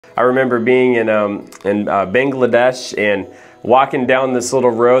I remember being in Bangladesh and walking down this little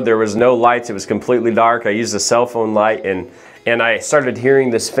road. There was no lights. It was completely dark. I used a cell phone light, and I started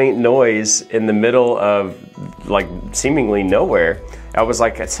hearing this faint noise in the middle of like seemingly nowhere. I was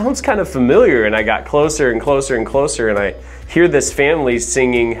like, it sounds kind of familiar, and I got closer and closer and closer, and I hear this family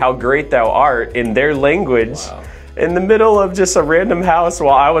singing How Great Thou Art in their language. Wow. In the middle of just a random house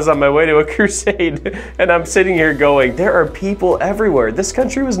while I was on my way to a crusade. And I'm sitting here going, there are people everywhere. This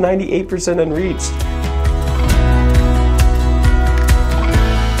country was 98% unreached.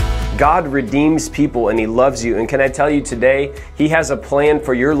 God redeems people and He loves you. And can I tell you today, He has a plan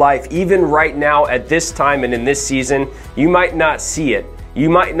for your life. Even right now at this time and in this season, you might not see it. You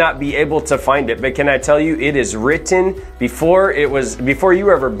might not be able to find it, but can I tell you, it is written before you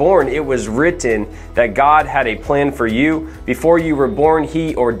were ever born. It was written that God had a plan for you. Before you were born,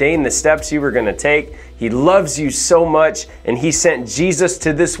 He ordained the steps you were going to take. He loves you so much, and He sent Jesus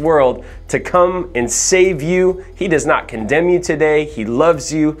to this world to come and save you. He does not condemn you today. He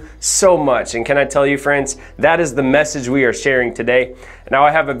loves you so much. And can I tell you, friends, that is the message we are sharing today. Now,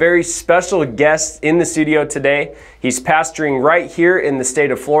 I have a very special guest in the studio today. He's pastoring right here in the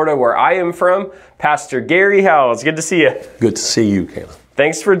state of Florida, where I am from. Pastor Gary Howell. It's good to see you. Good to see you, Caleb.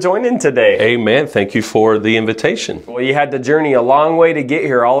 Thanks for joining today. Amen. Thank you for the invitation. Well, you had to journey a long way to get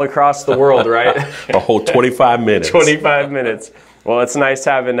here, all across the world, right? A whole 25 minutes. 25 minutes. Well, it's nice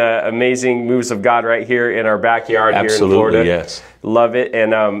having amazing moves of God right here in our backyard. Absolutely, here in Florida. Yes. Love it.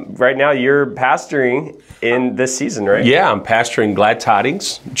 And right now you're pastoring in this season, right? Yeah, I'm pastoring Glad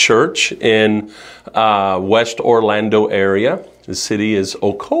Tidings Church in West Orlando area. The city is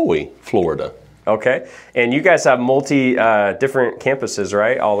Ocoee, Florida. Okay. And you guys have different campuses,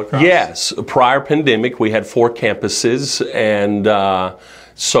 right? All across? Yes. Prior pandemic, we had 4 campuses, and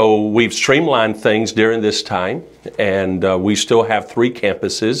so we've streamlined things during this time, and we still have 3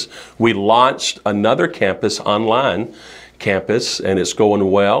 campuses. We launched another campus, online campus, and it's going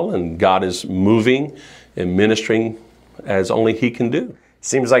well, and God is moving and ministering as only He can do.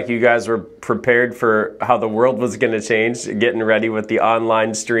 Seems like you guys were prepared for how the world was going to change, getting ready with the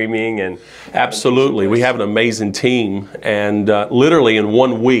online streaming. And absolutely. We have an amazing team, and literally in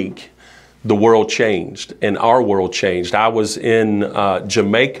 1 week, the world changed, and our world changed. I was in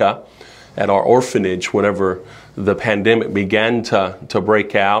Jamaica at our orphanage whenever the pandemic began to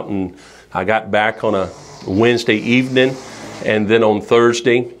break out, and I got back on a Wednesday evening, and then on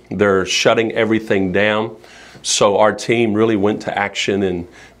Thursday, they're shutting everything down. So our team really went to action, and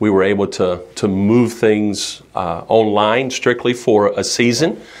we were able to move things online strictly for a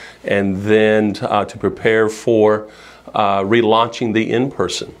season, and then to prepare for relaunching the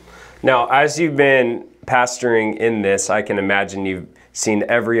in-person. Now, as you've been pastoring in this, I can imagine you've seen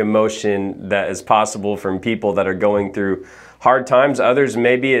every emotion that is possible from people that are going through hard times. Others,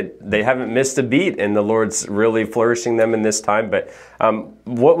 maybe they haven't missed a beat and the Lord's really flourishing them in this time. But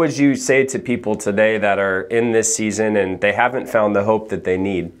what would you say to people today that are in this season and they haven't found the hope that they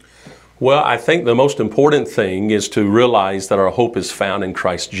need? Well, I think the most important thing is to realize that our hope is found in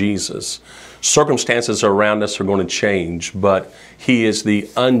Christ Jesus. Circumstances around us are going to change, but He is the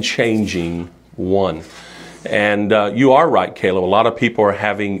unchanging one. And you are right, Caleb. A lot of people are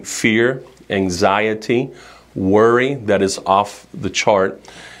having fear, anxiety, worry that is off the chart.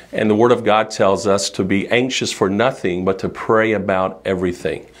 And the Word of God tells us to be anxious for nothing, but to pray about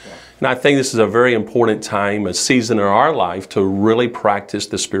everything. And I think this is a very important time, a season in our life to really practice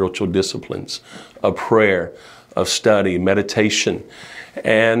the spiritual disciplines of prayer, of study, meditation.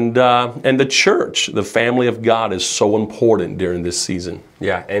 And the church, the family of God, is so important during this season.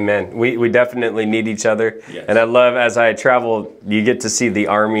 Yeah, amen. We definitely need each other. Yes. And I love, as I travel, you get to see the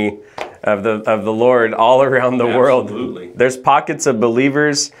army of the Lord all around the world. Absolutely. There's pockets of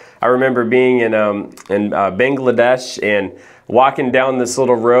believers. I remember being in Bangladesh and walking down this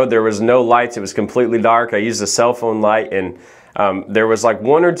little road. There was no lights. It was completely dark. I used a cell phone light, and there was like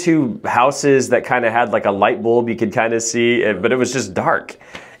 1 or 2 houses that kind of had like a light bulb you could kind of see, but it was just dark.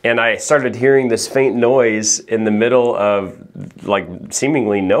 And I started hearing this faint noise in the middle of like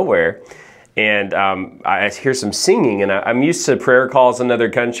seemingly nowhere. And I hear some singing, and I'm used to prayer calls in other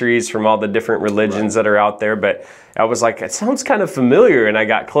countries from all the different religions that are out there, but I was like, it sounds kind of familiar, and I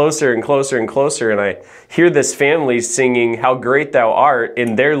got closer and closer and closer, and I hear this family singing How Great Thou Art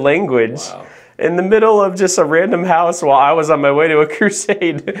in their language. Wow. In the middle of just a random house while I was on my way to a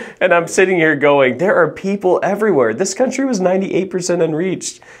crusade. And I'm sitting here going, there are people everywhere. This country was 98%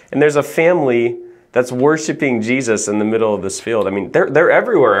 unreached, and there's a family that's worshiping Jesus in the middle of this field. I mean, they're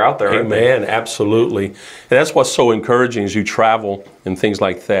everywhere out there, aren't they? Amen, absolutely. And that's what's so encouraging as you travel and things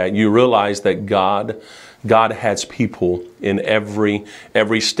like that. You realize that God God has people in every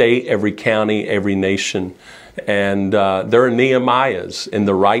state, every county, every nation. And there are Nehemiahs in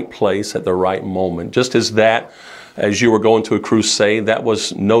the right place at the right moment. Just as you were going to a crusade, that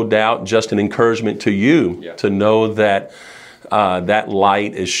was no doubt just an encouragement to you to know that that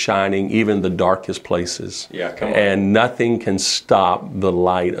light is shining even in the darkest places. Yeah, come on. And nothing can stop the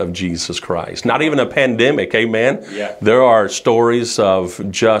light of Jesus Christ. Not even a pandemic, amen? Yeah. There are stories of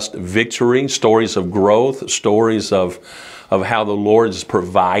just victory, stories of growth, stories of how the Lord is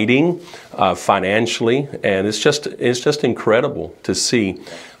providing financially, and it's just incredible to see.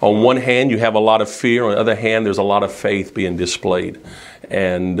 On one hand, you have a lot of fear. On the other hand, there's a lot of faith being displayed,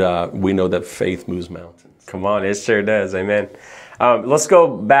 and we know that faith moves mountains. Come on, it sure does. Amen. Let's go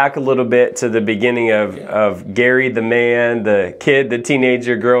back a little bit to the beginning of Gary, the man, the kid, the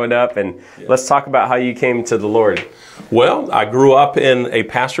teenager growing up, and let's talk about how you came to the Lord. Well, I grew up in a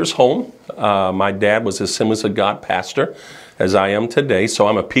pastor's home. My dad was Assemblies of God pastor, as I am today, so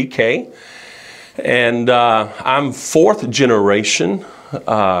I'm a PK. And I'm fourth generation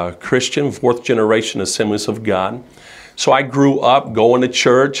Christian, fourth generation Assemblies of God. So I grew up going to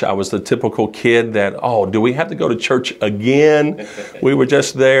church. I was the typical kid that, oh, do we have to go to church again? We were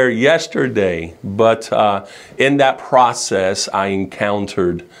just there yesterday. But in that process, I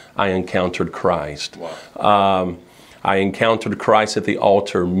encountered Christ. Wow. I encountered Christ at the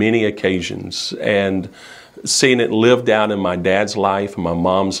altar many occasions, and seeing it lived out in my dad's life and my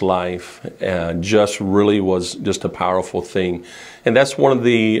mom's life just really was just a powerful thing. And that's one of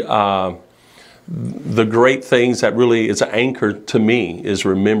the great things that really is an anchor to me, is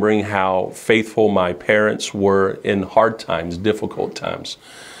remembering how faithful my parents were in hard times, difficult times,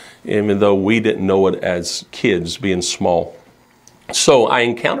 even though we didn't know it as kids, being small. So I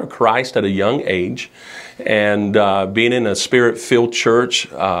encountered Christ at a young age, and being in a spirit-filled church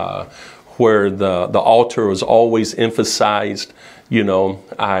where the altar was always emphasized. You know,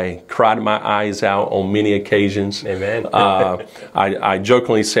 I cried my eyes out on many occasions. Amen. I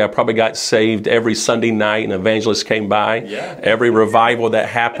jokingly say I probably got saved every Sunday night and Evangelist came by. Yeah. Every revival that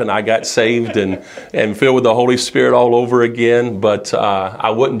happened, I got saved and filled with the Holy Spirit all over again. But I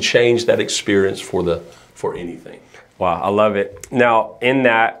wouldn't change that experience for anything. Wow, I love it. Now, in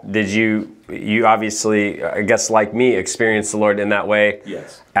that, did you obviously, I guess like me, experienced the Lord in that way?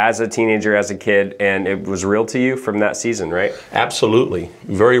 Yes. As a teenager, as a kid, and it was real to you from that season, right? Absolutely.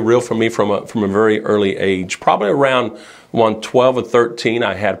 Very real for me from a very early age. Probably around 12 or 13,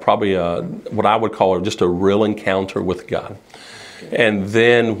 I had probably what I would call just a real encounter with God. And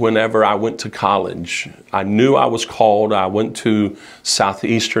then whenever I went to college, I knew I was called. I went to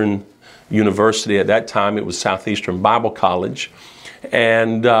Southeastern University. At that time, it was Southeastern Bible College.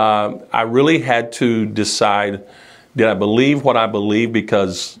 And I really had to decide, did I believe what I believe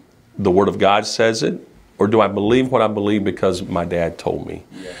because the Word of God says it? Or do I believe what I believe because my dad told me?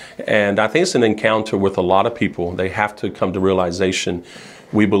 Yeah. And I think it's an encounter with a lot of people. They have to come to realization,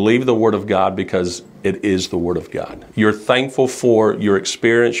 we believe the Word of God because it is the Word of God. You're thankful for your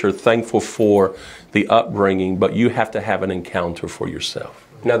experience, you're thankful for the upbringing, but you have to have an encounter for yourself.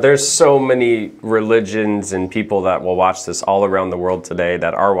 Now, there's so many religions and people that will watch this all around the world today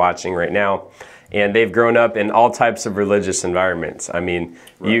that are watching right now, and they've grown up in all types of religious environments. I mean,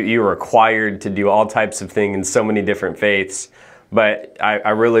 right. you're required to do all types of things in so many different faiths, but I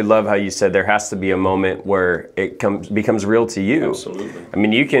really love how you said there has to be a moment where it becomes real to you. Absolutely. I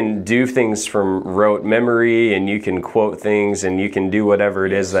mean, you can do things from rote memory, and you can quote things, and you can do whatever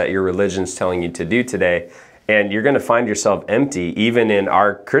it is that your religion's telling you to do today. And you're going to find yourself empty, even in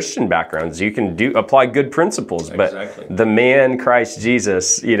our Christian backgrounds. You can apply good principles, but exactly. The man, Christ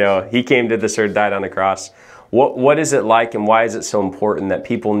Jesus, you know, he came to this earth, died on the cross. What is it like, and why is it so important that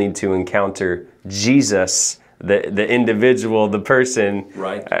people need to encounter Jesus, the individual, the person,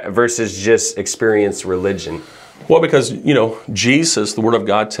 right, versus just experience religion? Well, because, you know, Jesus, the Word of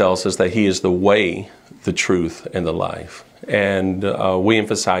God tells us that he is the way, the truth, and the life. And we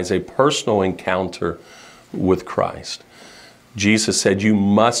emphasize a personal encounter with Christ. Jesus said, you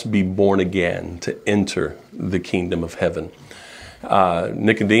must be born again to enter the kingdom of heaven.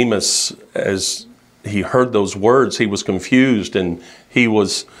 Nicodemus, as he heard those words, he was confused and he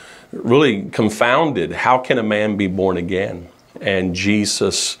was really confounded. How can a man be born again? And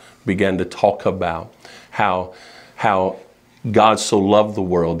Jesus began to talk about how God so loved the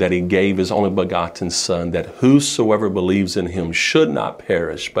world that he gave his only begotten Son, that whosoever believes in him should not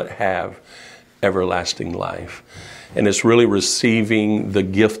perish but have everlasting life. And it's really receiving the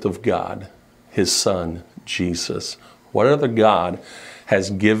gift of God, his Son, Jesus. What other God has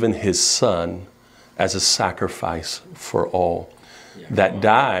given his Son as a sacrifice for all? that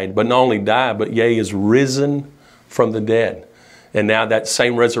died, but not only died, but yea, is risen from the dead. And now that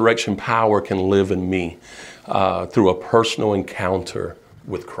same resurrection power can live in me through a personal encounter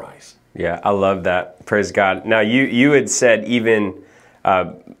with Christ. Yeah, I love that. Praise God. Now, you had said even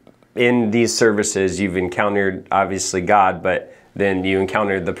in these services, you've encountered, obviously, God, but then you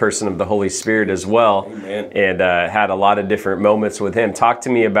encountered the person of the Holy Spirit as well. Amen. And had a lot of different moments with Him. Talk to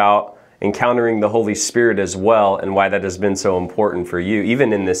me about encountering the Holy Spirit as well and why that has been so important for you,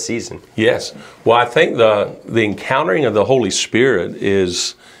 even in this season. Yes. Well, I think the encountering of the Holy Spirit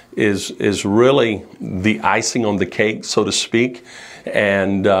is really the icing on the cake, so to speak.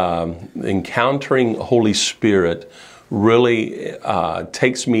 And encountering Holy Spirit really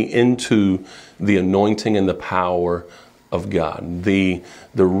takes me into the anointing and the power of God, the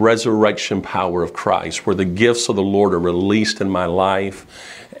resurrection power of Christ, where the gifts of the Lord are released in my life.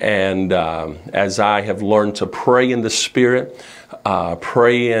 And as I have learned to pray in the Spirit,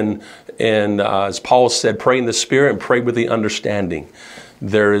 pray as Paul said, pray in the Spirit and pray with the understanding.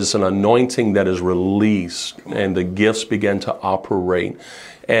 There is an anointing that is released and the gifts begin to operate.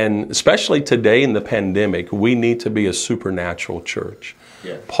 And especially today in the pandemic, we need to be a supernatural church.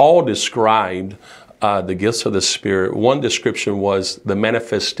 Yeah. Paul described the gifts of the Spirit. One description was the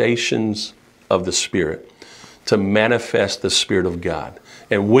manifestations of the Spirit, to manifest the Spirit of God.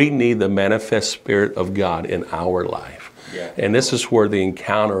 And we need the manifest Spirit of God in our life. Yeah. And this is where the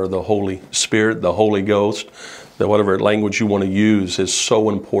encounter of the Holy Spirit, the Holy Ghost, whatever language you want to use, is so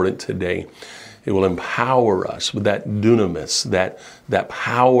important today. It will empower us with that dunamis, that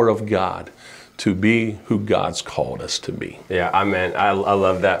power of God to be who God's called us to be. Yeah, amen. I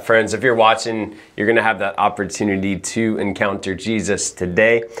love that. Friends, if you're watching, you're going to have that opportunity to encounter Jesus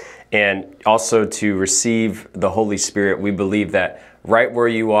today and also to receive the Holy Spirit. We believe that right where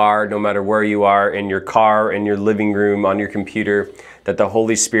you are, no matter where you are, in your car, in your living room, on your computer, that the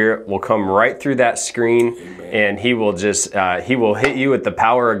Holy Spirit will come right through that screen. Amen. And He will just, He will hit you with the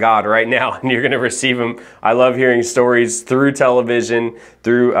power of God right now, and you're going to receive Him. I love hearing stories through television,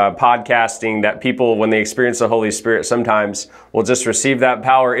 through podcasting, that people, when they experience the Holy Spirit, sometimes will just receive that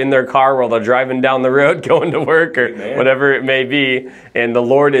power in their car while they're driving down the road, going to work, or Amen. Whatever it may be. And the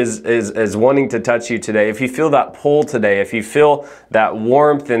Lord is wanting to touch you today. If you feel that pull today, if you feel that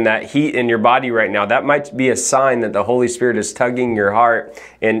warmth and that heat in your body right now, that might be a sign that the Holy Spirit is tugging your heart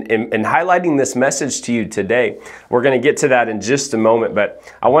and highlighting this message to you today. We're going to get to that in just a moment, but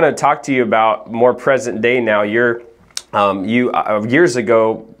I want to talk to you about more present day now. You years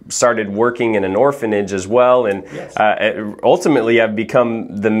ago started working in an orphanage as well, and yes. Ultimately have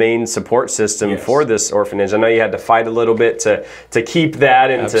become the main support system yes. for this orphanage. I know you had to fight a little bit to keep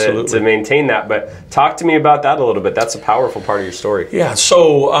that and to maintain that, but talk to me about that a little bit. That's a powerful part of your story. Yeah,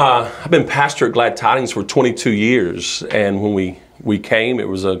 so I've been pastor at Glad Tidings for 22 years, and when we came, it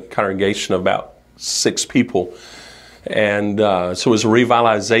was a congregation of about 6 people. And so it was a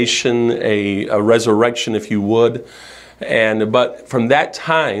revitalization, a resurrection, if you would. But from that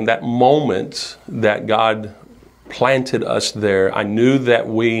time, that moment that God planted us there, I knew that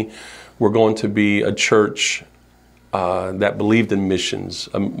we were going to be a church that believed in missions.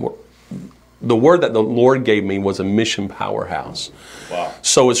 The word that the Lord gave me was a mission powerhouse. Wow.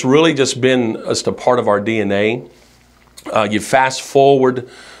 So it's really just been just a part of our DNA. You fast forward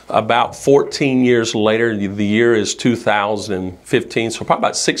about 14 years later, the year is 2015, so probably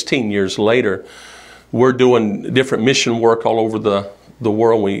about 16 years later, we're doing different mission work all over the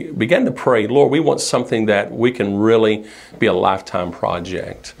world. We began to pray, Lord, we want something that we can really be a lifetime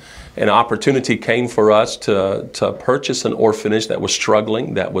project. An opportunity came for us to purchase an orphanage that was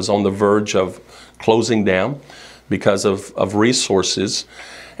struggling, that was on the verge of closing down because of resources.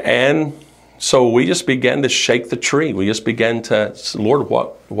 And so we just began to shake the tree. We just began to, Lord,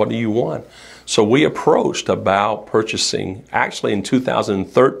 what do you want? So we approached about purchasing, actually in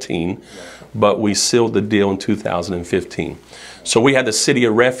 2013, but we sealed the deal in 2015. So we had the City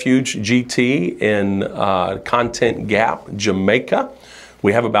of Refuge, GT, in Content Gap, Jamaica.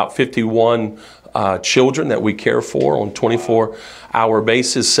 We have about 51 children that we care for on 24-hour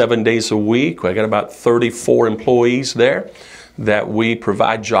basis, 7 days a week. We got about 34 employees there that we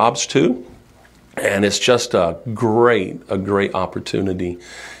provide jobs to. And it's just a great opportunity,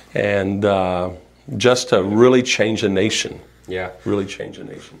 and just to really change a nation. Yeah, really change a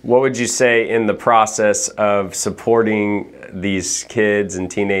nation. What would you say in the process of supporting these kids and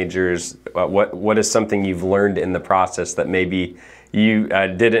teenagers? What is something you've learned in the process that maybe you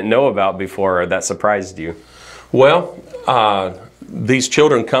didn't know about before, or that surprised you? Well, these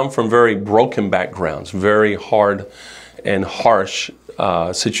children come from very broken backgrounds, very hard and harsh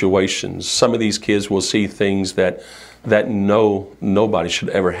situations. Some of these kids will see things that nobody should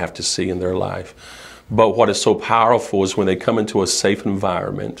ever have to see in their life. But what is so powerful is when they come into a safe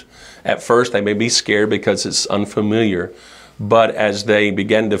environment. At first, they may be scared because it's unfamiliar, but as they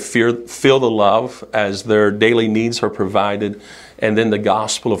begin to feel the love, as their daily needs are provided, and then the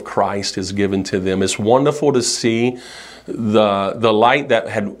gospel of Christ is given to them, it's wonderful to see the light that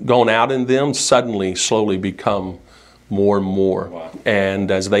had gone out in them suddenly, slowly become more and more. Wow. And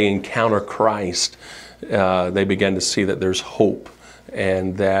as they encounter Christ, they begin to see that there's hope,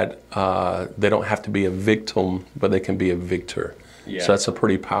 and that they don't have to be a victim, but they can be a victor. Yeah. So that's a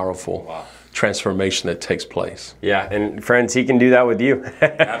pretty powerful transformation that takes place. Yeah, and friends, he can do that with you.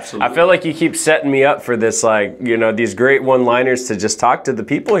 Absolutely. I feel like you keep setting me up for this, like, you know, these great one-liners to just talk to the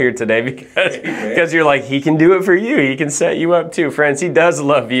people here today, because you're like, he can do it for you. He can set you up too. Friends, he does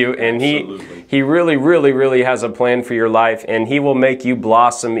love you, and he really, really, really has a plan for your life, and he will make you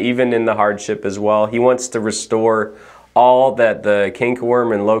blossom even in the hardship as well. He wants to restore all that the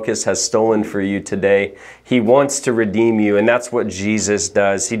cankerworm and locust has stolen for you today. He wants to redeem you, and that's what Jesus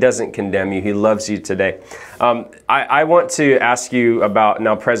does. He doesn't condemn you. He loves you today. I want to ask you about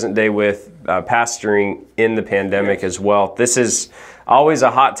now present day with pastoring in the pandemic as well. This is always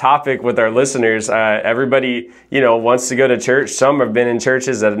a hot topic with our listeners. Everybody, you know, wants to go to church. Some have been in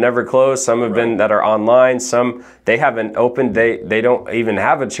churches that have never closed. Some have been that are online. Some they haven't opened. They don't even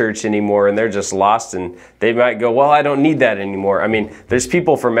have a church anymore, and they're just lost. And they might go, well, I don't need that anymore. I mean, there's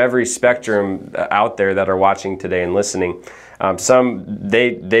people from every spectrum out there that are watching today and listening. Some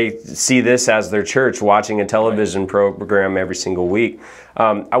they see this as their church, watching a television program every single week.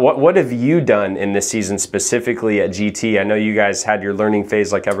 What have you done in this season specifically at GT? I know you guys had your learning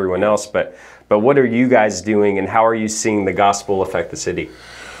phase like everyone else, but what are you guys doing, and how are you seeing the gospel affect the city?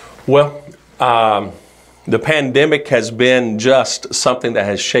 Well, the pandemic has been just something that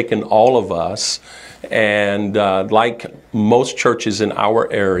has shaken all of us. And like most churches in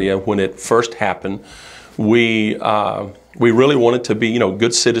our area, when it first happened, we really wanted to be, you know,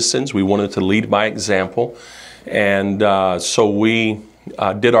 good citizens. We wanted to lead by example. And so we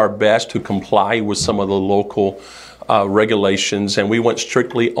did our best to comply with some of the local regulations, and we went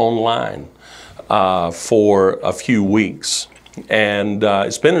strictly online for a few weeks. And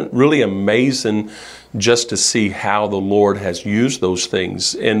it's been really amazing just to see how the Lord has used those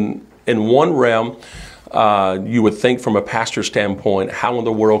things. In one realm, you would think from a pastor standpoint, how in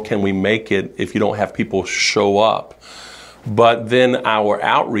the world can we make it if you don't have people show up? But then our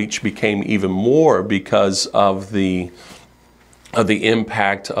outreach became even more because of the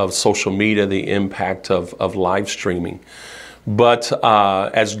impact of social media, the impact of live streaming. But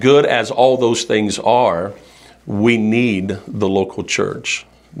as good as all those things are, we need the local church.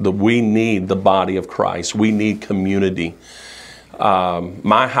 We need the body of Christ. We need community.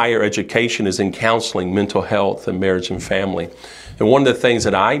 My higher education is in counseling, mental health, and marriage and family. And one of the things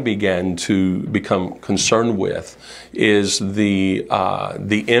that I began to become concerned with is the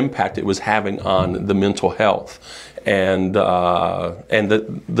impact it was having on the mental health and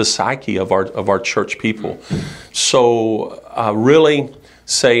the psyche of our church people. So really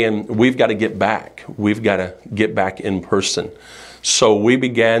saying we've got to get back. We've got to get back in person. So we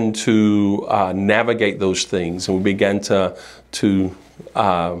began to navigate those things, and we began to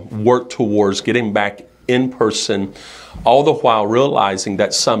work towards getting back in person, all the while realizing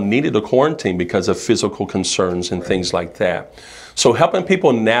that some needed a quarantine because of physical concerns and things like that. So helping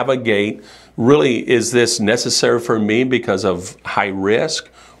people navigate, really, is this necessary for me because of high risk,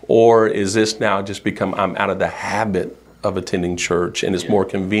 or is this now just become I'm out of the habit of attending church and it's more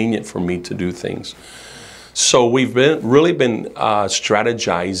convenient for me to do things? So we've really been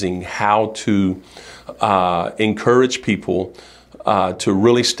strategizing how to encourage people to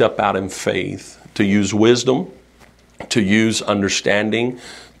really step out in faith, to use wisdom, to use understanding,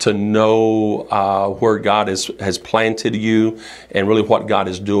 to know where God has planted you and really what God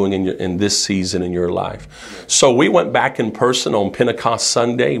is doing in this season in your life. So we went back in person on Pentecost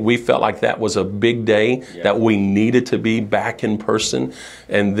Sunday. We felt like that was a big day, that we needed to be back in person.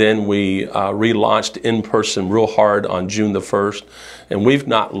 And then we relaunched in person real hard on June the 1st. And we've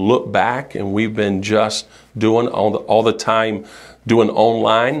not looked back, and we've been just doing all the time doing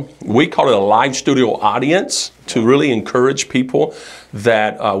online. We call it a live studio audience to really encourage people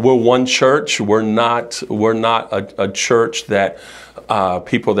that we're one church. We're not a church that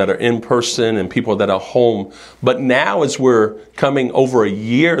people that are in person and people that are home. But now, as we're coming over a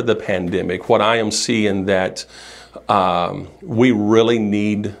year of the pandemic, what I am seeing that we really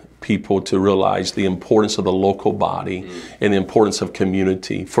need people to realize the importance of the local body and the importance of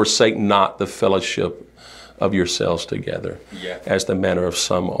community. Forsake not the fellowship of yourselves together, as the manner of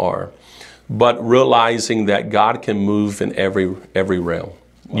some are. But realizing that God can move in every realm.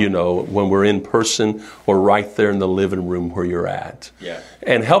 You know, when we're in person or right there in the living room where you're at.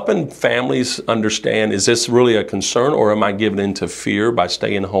 And helping families understand, is this really a concern, or am I giving into fear by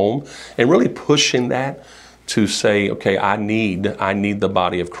staying home? And really pushing that to say, okay, I need the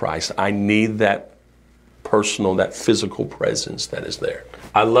body of Christ. I need that personal, that physical presence that is there.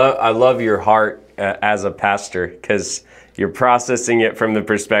 I love your heart as a pastor, because you're processing it from the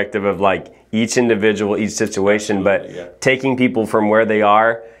perspective of like each individual, each situation, but taking people from where they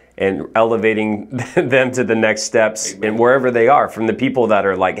are and elevating them to the next steps. Amen. And wherever they are, from the people that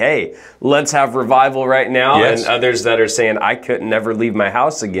are like, hey, let's have revival right now, and others that are saying, I couldn't never leave my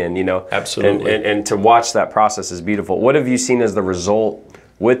house again, you know. Absolutely. And to watch that process is beautiful. What have you seen as the result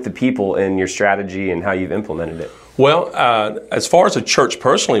with the people in your strategy and how you've implemented it? Well, as far as a church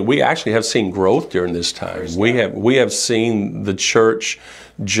personally, we actually have seen growth during this time. We have seen the church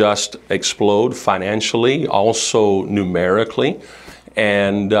just explode financially, also numerically,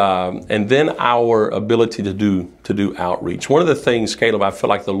 and then our ability to do outreach. One of the things, Caleb, I feel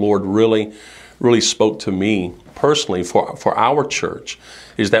like the Lord really spoke to me personally for our church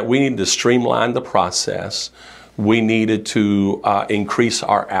is that we need to streamline the process. We needed to increase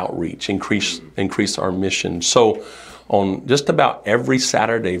our outreach, increase our mission. So on just about every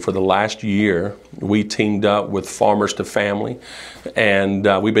Saturday for the last year, we teamed up with Farmers to Family, and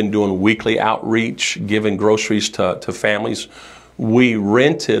we've been doing weekly outreach, giving groceries to families. We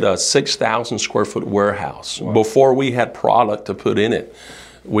rented a 6,000 square foot warehouse before we had product to put in it.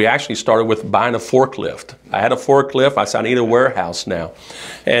 We actually started with buying a forklift. I had a forklift. I said, I need a warehouse now.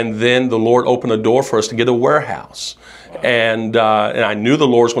 And then the Lord opened a door for us to get a warehouse. And I knew the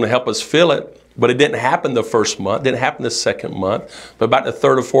Lord was going to help us fill it, but it didn't happen the first month, didn't happen the second month. But about the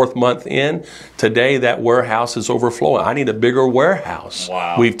third or fourth month in, today that warehouse is overflowing. I need a bigger warehouse.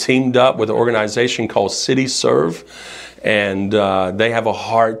 We've teamed up with an organization called City Serve. And they have a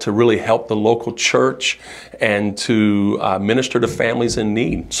heart to really help the local church and to minister to families in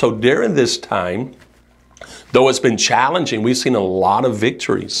need. So during this time, though it's been challenging, we've seen a lot of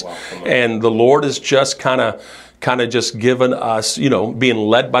victories. And the Lord has just kind of just given us, you know, being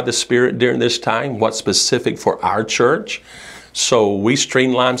led by the Spirit during this time, what's specific for our church. So we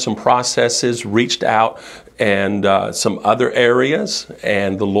streamlined some processes, reached out, and some other areas,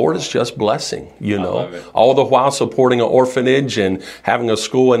 and the Lord is just blessing, you know, all the while supporting an orphanage and having a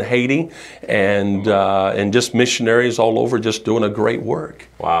school in Haiti, and just missionaries all over just doing a great work.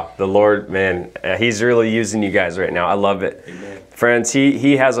 Wow, the Lord, man, He's really using you guys right now. I love it. Amen. Friends,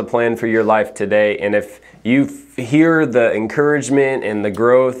 He has a plan for your life today, and if you hear the encouragement and the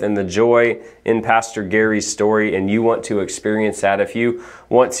growth and the joy in Pastor Gary's story, and you want to experience that, if you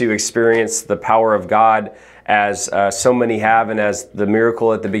want to experience the power of God as so many have, and as the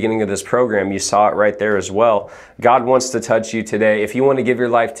miracle at the beginning of this program, you saw it right there as well. God wants to touch you today. If you want to give your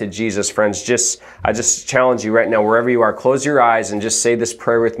life to Jesus, friends, I just challenge you right now, wherever you are, close your eyes and just say this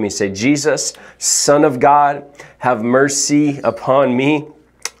prayer with me. Say, Jesus, Son of God, have mercy upon me.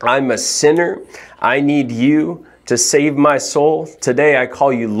 I'm a sinner. I need you to save my soul. Today I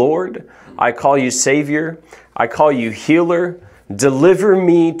call you Lord. I call you Savior. I call you Healer. Deliver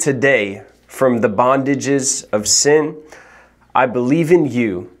me today from the bondages of sin. I believe in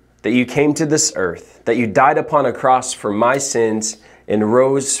you, that you came to this earth, that you died upon a cross for my sins and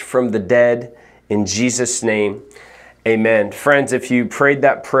rose from the dead. In Jesus' name, amen. Friends, if you prayed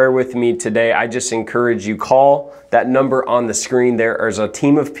that prayer with me today, I just encourage you, call that number on the screen. There is a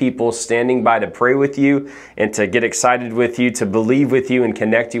team of people standing by to pray with you and to get excited with you, to believe with you and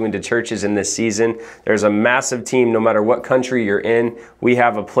connect you into churches in this season. There's a massive team, no matter what country you're in. We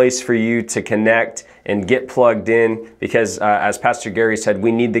have a place for you to connect and get plugged in, because as Pastor Gary said,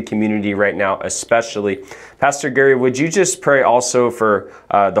 we need the community right now, especially. Pastor Gary, would you just pray also for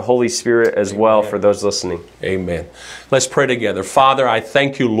the Holy Spirit as well for those listening? Amen. Let's pray together. Father, I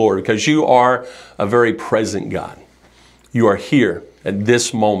thank you, Lord, because you are a very present God. You are here at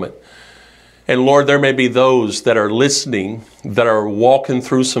this moment. And Lord, there may be those that are listening that are walking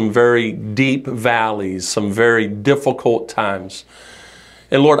through some very deep valleys, some very difficult times.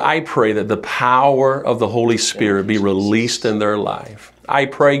 And Lord, I pray that the power of the Holy Spirit be released in their life. I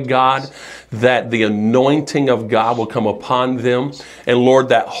pray, God, that the anointing of God will come upon them. And Lord,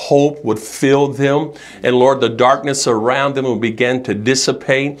 that hope would fill them. And Lord, the darkness around them will begin to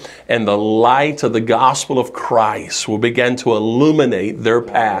dissipate. And the light of the gospel of Christ will begin to illuminate their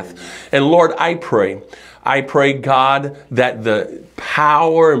path. And Lord, I pray I pray, God, that the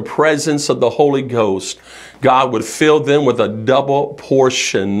power and presence of the Holy Ghost, God, would fill them with a double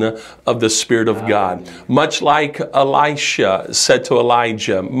portion of the Spirit of God. Much like Elisha said to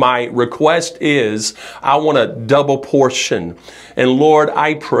Elijah, my request is, I want a double portion. And Lord,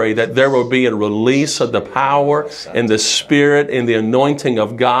 I pray that there will be a release of the power and the Spirit and the anointing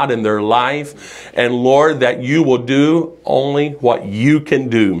of God in their life. And Lord, that you will do only what you can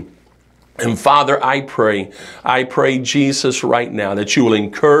do. And Father, I pray, Jesus, right now, that you will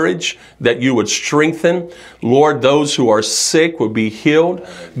encourage, that you would strengthen. Lord, those who are sick will be healed.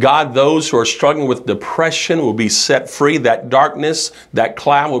 God, those who are struggling with depression will be set free. That darkness, that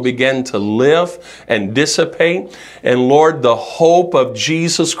cloud will begin to live and dissipate. And Lord, the hope of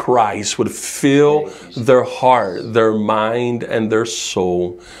Jesus Christ would fill their heart, their mind, and their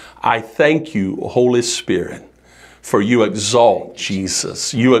soul. I thank you, Holy Spirit, for you exalt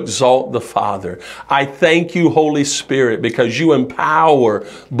Jesus. You exalt the Father. I thank you, Holy Spirit, because you empower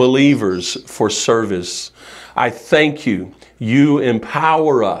believers for service. I thank you. You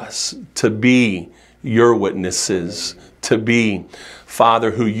empower us to be your witnesses, to be,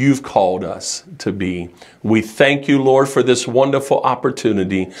 Father, who you've called us to be. We thank you, Lord, for this wonderful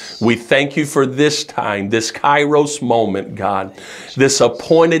opportunity. We thank you for this time, this Kairos moment, God, this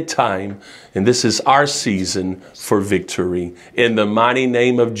appointed time. And this is our season for victory. In the mighty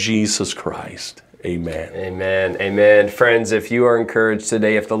name of Jesus Christ, amen. Amen. Amen. Friends, if you are encouraged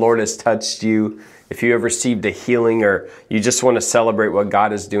today, if the Lord has touched you, if you have received a healing, or you just want to celebrate what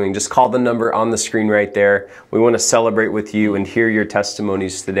God is doing, just call the number on the screen right there. We want to celebrate with you and hear your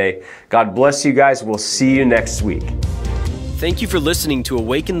testimonies today. God bless you guys. We'll see you next week. Thank you for listening to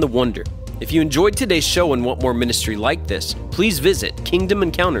Awaken the Wonder. If you enjoyed today's show and want more ministry like this, please visit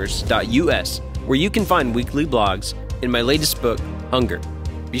kingdomencounters.us, where you can find weekly blogs and my latest book, Hunger.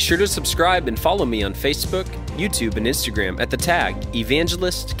 Be sure to subscribe and follow me on Facebook, YouTube, and Instagram at the tag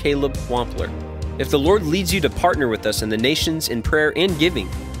Evangelist Caleb Wampler. If the Lord leads you to partner with us in the nations in prayer and giving,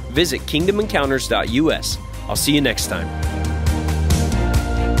 visit kingdomencounters.us. I'll see you next time.